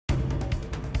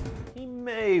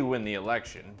may win the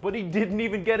election, but he didn't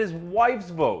even get his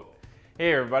wife's vote.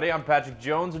 Hey everybody, I'm Patrick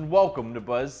Jones and welcome to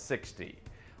Buzz 60.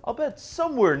 I'll bet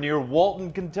somewhere near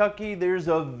Walton, Kentucky, there's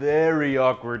a very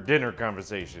awkward dinner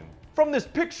conversation. From this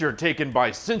picture taken by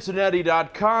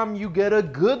Cincinnati.com, you get a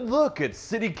good look at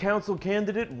City Council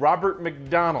candidate Robert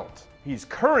McDonald. He's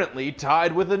currently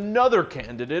tied with another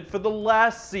candidate for the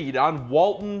last seat on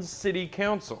Walton's City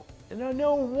Council. And I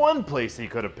know one place he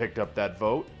could have picked up that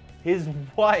vote. His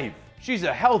wife. She's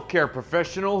a healthcare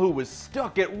professional who was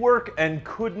stuck at work and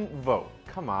couldn't vote.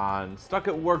 Come on, stuck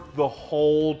at work the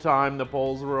whole time the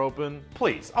polls were open?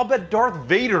 Please, I'll bet Darth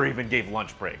Vader even gave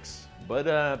lunch breaks. But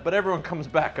everyone comes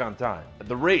back on time.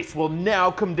 The race will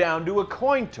now come down to a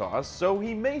coin toss, so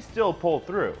he may still pull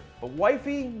through. But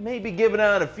wifey may be giving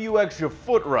out a few extra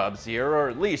foot rubs here, or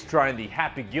at least trying the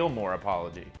Happy Gilmore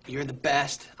apology. You're the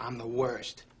best, I'm the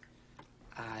worst.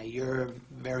 You're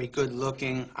very good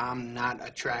looking, I'm not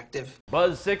attractive.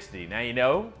 Buzz 60, now you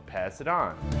know, pass it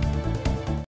on.